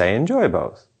is to say, enjoy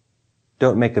both.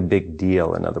 Don't make a big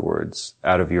deal, in other words,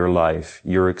 out of your life,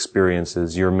 your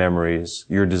experiences, your memories,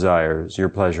 your desires, your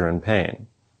pleasure and pain.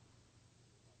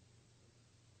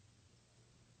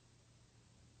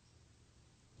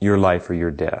 Your life or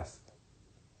your death.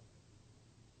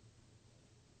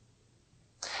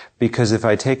 Because if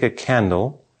I take a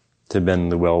candle, to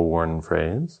bend the well-worn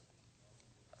phrase,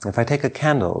 if I take a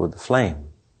candle with a flame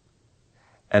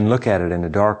and look at it in a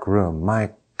dark room,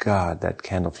 my God, that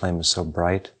candle flame is so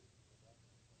bright.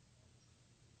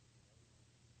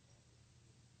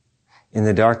 In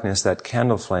the darkness, that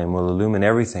candle flame will illumine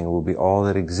everything. It will be all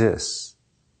that exists.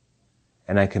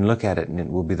 and I can look at it and it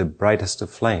will be the brightest of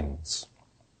flames.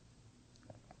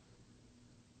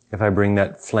 If I bring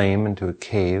that flame into a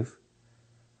cave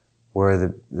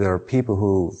where there are people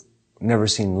who've never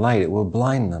seen light, it will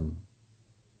blind them.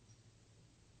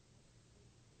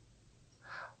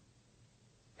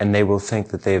 And they will think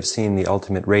that they have seen the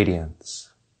ultimate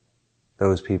radiance.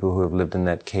 Those people who have lived in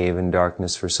that cave in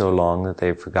darkness for so long that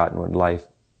they've forgotten what life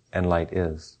and light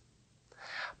is.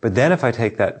 But then if I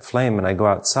take that flame and I go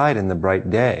outside in the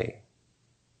bright day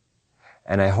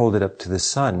and I hold it up to the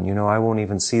sun, I won't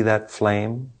even see that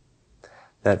flame.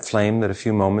 That flame that a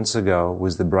few moments ago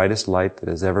was the brightest light that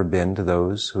has ever been to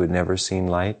those who had never seen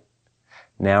light.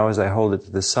 Now as I hold it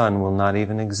to the sun will not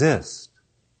even exist.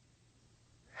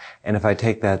 And if I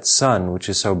take that sun, which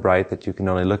is so bright that you can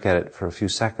only look at it for a few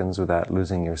seconds without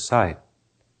losing your sight,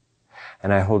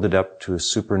 and I hold it up to a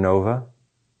supernova,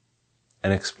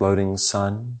 an exploding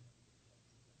sun,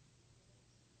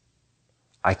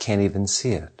 I can't even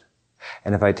see it.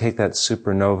 And if I take that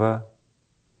supernova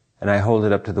and I hold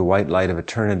it up to the white light of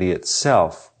eternity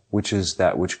itself, which is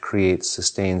that which creates,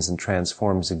 sustains, and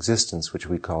transforms existence, which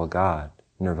we call God,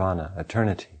 nirvana,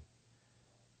 eternity,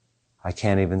 I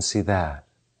can't even see that.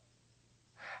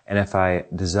 And if I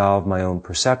dissolve my own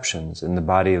perceptions in the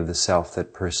body of the self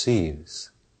that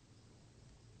perceives,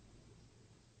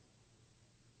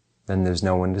 then there's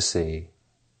no one to see.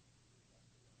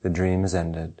 The dream is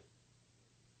ended.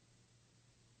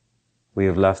 We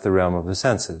have left the realm of the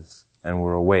senses and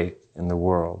we're awake in the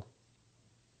world.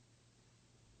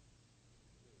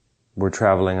 We're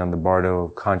traveling on the bardo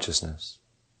of consciousness,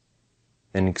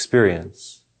 in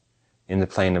experience, in the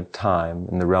plane of time,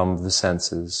 in the realm of the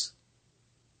senses.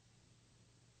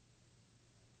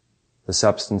 The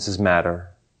substance is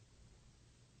matter,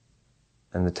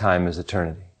 and the time is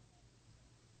eternity.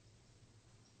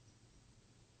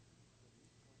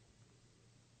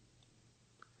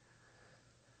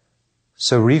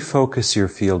 So refocus your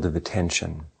field of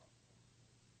attention.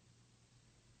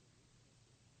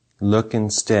 Look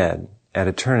instead at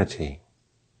eternity.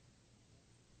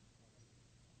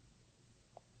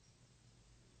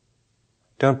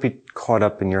 Don't be caught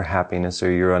up in your happiness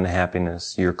or your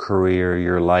unhappiness, your career,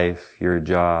 your life, your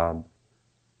job.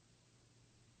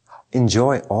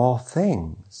 Enjoy all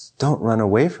things. Don't run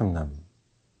away from them.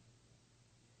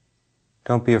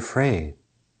 Don't be afraid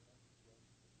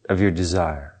of your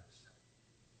desires.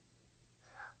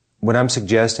 What I'm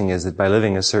suggesting is that by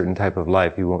living a certain type of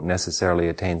life, you won't necessarily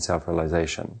attain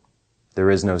self-realization.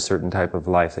 There is no certain type of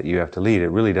life that you have to lead. It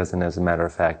really doesn't, as a matter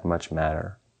of fact, much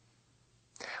matter.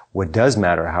 What does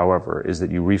matter, however, is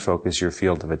that you refocus your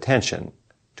field of attention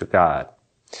to God.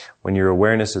 When your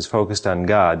awareness is focused on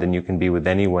God, then you can be with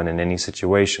anyone in any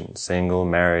situation, single,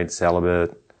 married,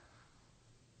 celibate,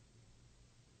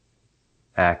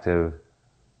 active,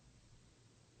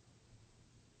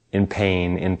 in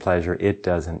pain, in pleasure. It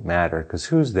doesn't matter, because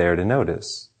who's there to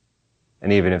notice?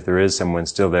 And even if there is someone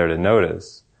still there to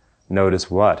notice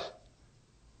what?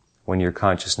 When your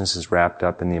consciousness is wrapped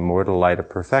up in the immortal light of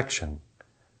perfection,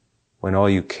 when all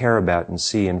you care about and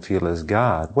see and feel is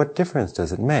God, what difference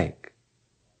does it make?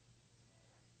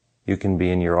 You can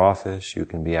be in your office, you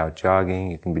can be out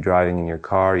jogging, you can be driving in your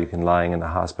car, you can be lying in the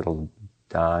hospital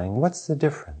dying. What's the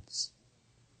difference?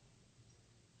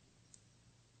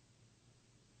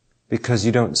 Because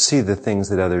you don't see the things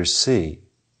that others see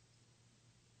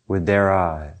with their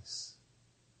eyes.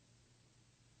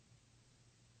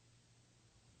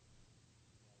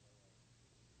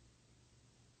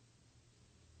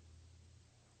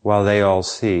 While they all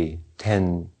see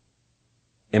 10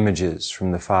 images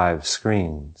from the 5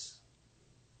 screens,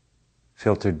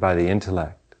 filtered by the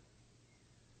intellect,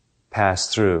 pass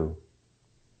through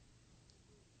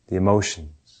the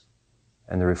emotions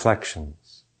and the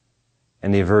reflections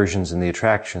and the aversions and the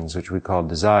attractions, which we call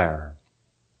desire,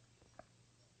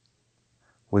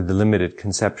 with the limited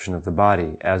conception of the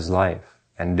body as life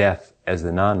and death as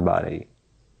the non-body,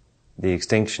 the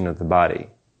extinction of the body.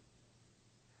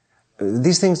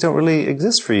 These things don't really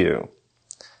exist for you.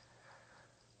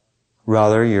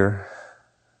 Rather, you're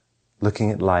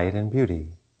looking at light and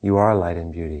beauty. You are light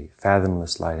and beauty,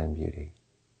 fathomless light and beauty,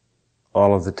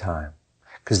 all of the time.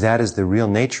 Because that is the real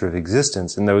nature of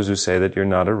existence. And those who say that you're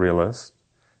not a realist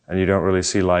and you don't really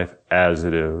see life as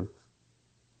it is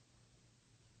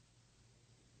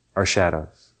are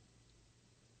shadows.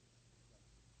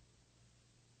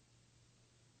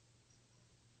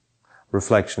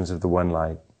 Reflections of the one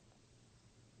light,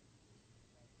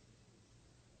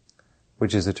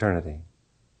 which is eternity.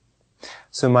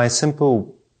 So my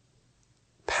simple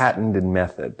patented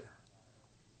method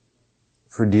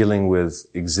for dealing with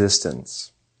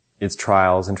existence, its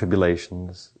trials and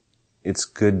tribulations, its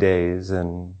good days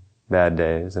and bad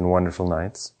days and wonderful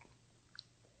nights,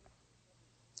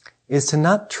 is to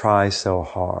not try so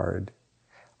hard.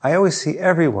 I always see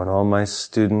everyone, all my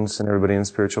students and everybody in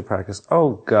spiritual practice,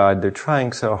 oh God, they're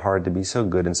trying so hard to be so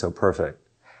good and so perfect.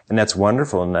 And that's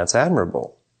wonderful and that's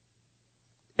admirable.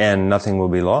 And nothing will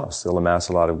be lost. They'll amass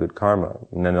a lot of good karma.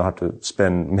 And then they'll have to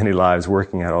spend many lives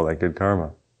working out all that good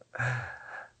karma.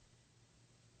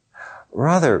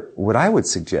 Rather, what I would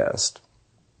suggest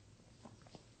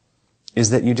is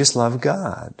that you just love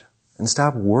God and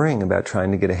stop worrying about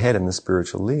trying to get ahead in the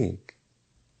spiritual league.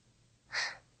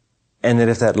 And that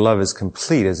if that love is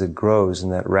complete, as it grows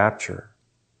and that rapture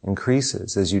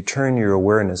increases, as you turn your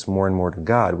awareness more and more to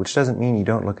God, which doesn't mean you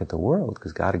don't look at the world,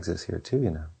 because God exists here too, you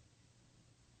know.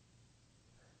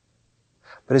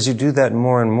 But as you do that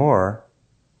more and more,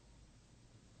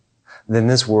 then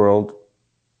this world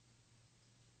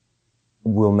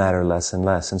will matter less and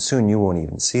less. And soon you won't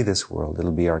even see this world.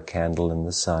 It'll be our candle in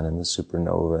the sun and the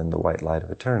supernova and the white light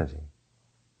of eternity.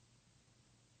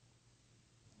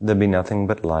 There'll be nothing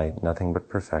but light, nothing but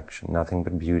perfection, nothing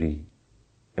but beauty,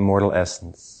 immortal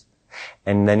essence.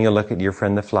 And then you'll look at your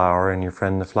friend the flower, and your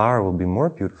friend the flower will be more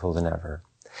beautiful than ever.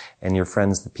 And your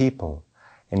friends the people,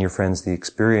 and your friends the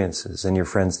experiences, and your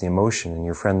friends the emotion, and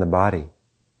your friend the body.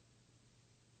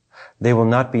 They will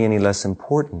not be any less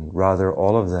important. Rather,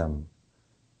 all of them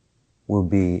will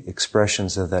be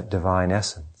expressions of that divine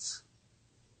essence,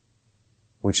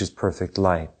 which is perfect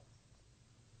light.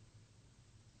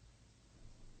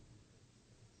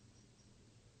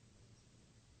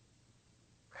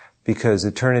 Because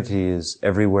eternity is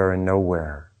everywhere and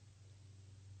nowhere.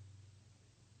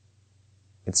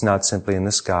 It's not simply in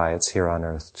the sky, it's here on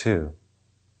earth too.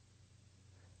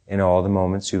 In all the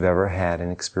moments you've ever had and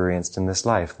experienced in this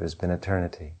life, there's been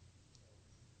eternity.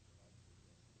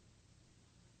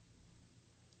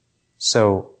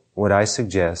 So, what I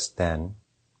suggest then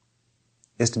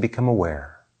is to become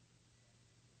aware.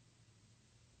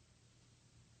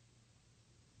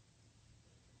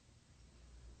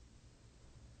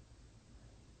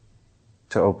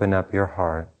 To open up your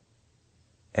heart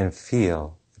and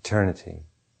feel eternity.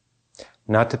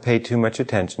 Not to pay too much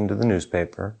attention to the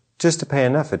newspaper, just to pay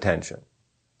enough attention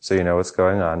so you know what's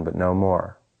going on, but no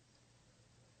more.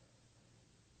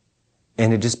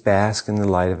 And to just bask in the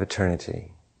light of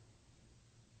eternity.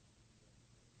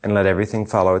 And let everything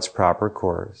follow its proper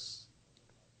course.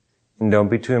 And don't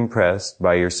be too impressed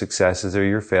by your successes or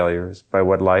your failures, by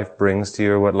what life brings to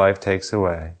you or what life takes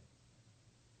away.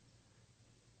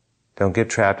 Don't get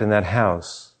trapped in that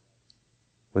house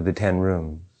with the 10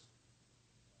 rooms.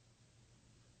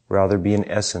 Rather be an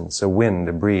essence, a wind,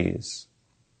 a breeze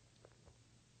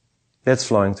that's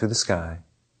flowing through the sky.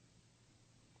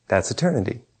 That's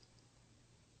eternity.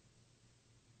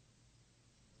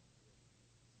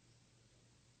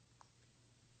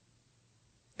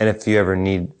 And if you ever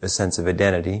need a sense of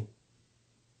identity,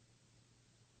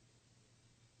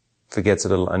 if it gets a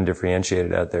little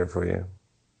undifferentiated out there for you,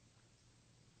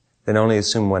 then only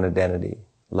assume one identity,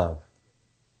 love.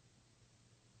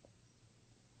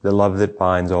 The love that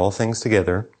binds all things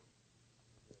together.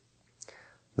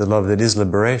 The love that is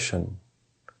liberation.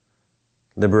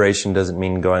 Liberation doesn't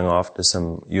mean going off to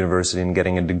some university and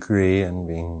getting a degree and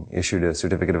being issued a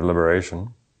certificate of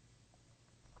liberation.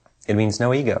 It means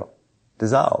no ego.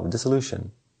 Dissolve,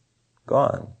 dissolution.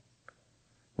 Gone.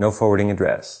 No forwarding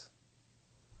address.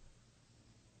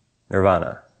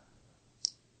 Nirvana.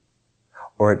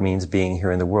 Or it means being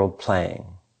here in the world playing.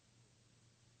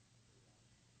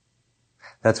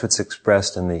 That's what's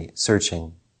expressed in the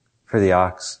searching for the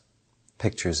ox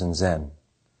pictures in Zen.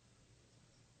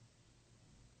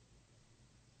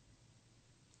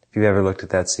 If you've ever looked at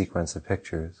that sequence of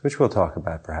pictures, which we'll talk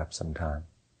about perhaps sometime,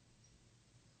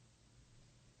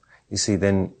 you see,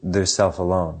 then there's self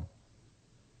alone.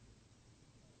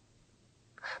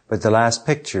 But the last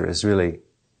picture is really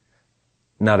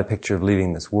not a picture of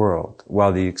leaving this world.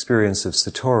 While the experience of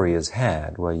Satori is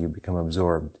had, while you become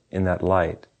absorbed in that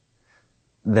light,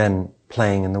 then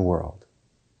playing in the world.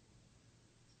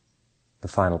 The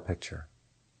final picture.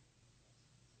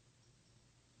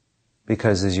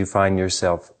 Because as you find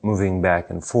yourself moving back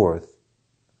and forth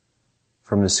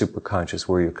from the superconscious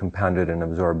where you're compounded and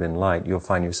absorbed in light, you'll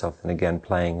find yourself then again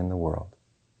playing in the world.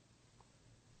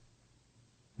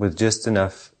 With just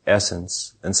enough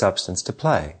essence and substance to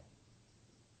play.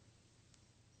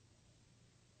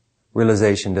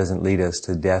 Realization doesn't lead us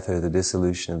to death or the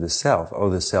dissolution of the self. Oh,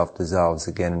 the self dissolves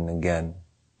again and again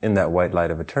in that white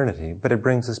light of eternity. But it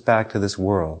brings us back to this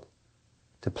world,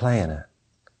 to play in it.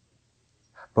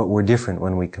 But we're different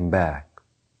when we come back.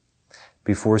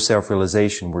 Before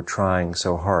self-realization, we're trying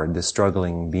so hard, the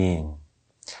struggling being.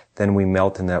 Then we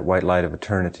melt in that white light of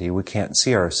eternity. We can't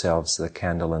see ourselves, the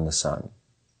candle in the sun.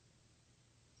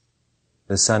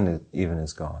 The sun even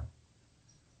is gone.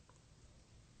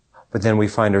 But then we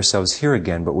find ourselves here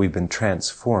again, but we've been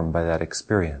transformed by that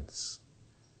experience.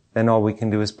 Then all we can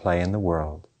do is play in the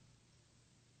world.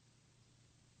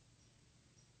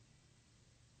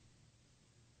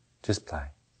 Just play.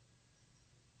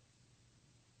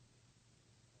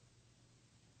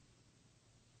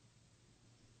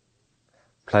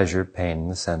 Pleasure, pain,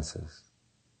 and the senses.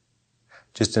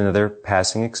 Just another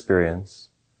passing experience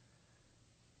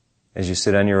as you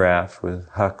sit on your raft with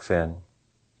Huck Finn,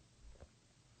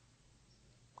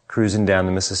 cruising down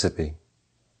the Mississippi.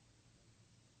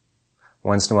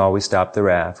 Once in a while we stop the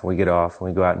raft, and we get off, and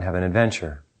we go out and have an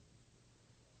adventure.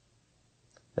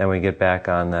 Then we get back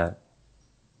on that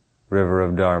river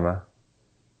of Dharma,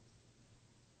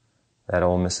 that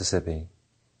old Mississippi.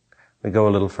 We go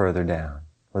a little further down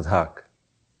with Huck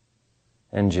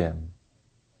and Jim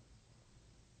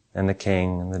and the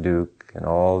king and the duke and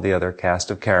all the other cast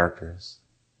of characters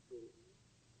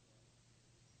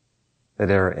that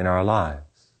are in our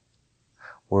lives.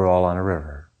 We're all on a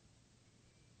river,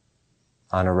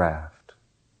 on a raft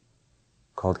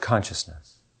called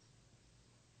consciousness.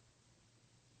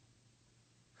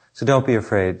 So don't be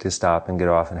afraid to stop and get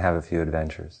off and have a few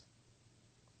adventures.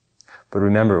 But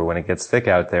remember, when it gets thick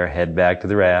out there, head back to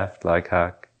the raft like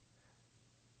Huck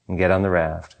and get on the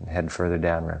raft and head further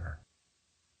downriver.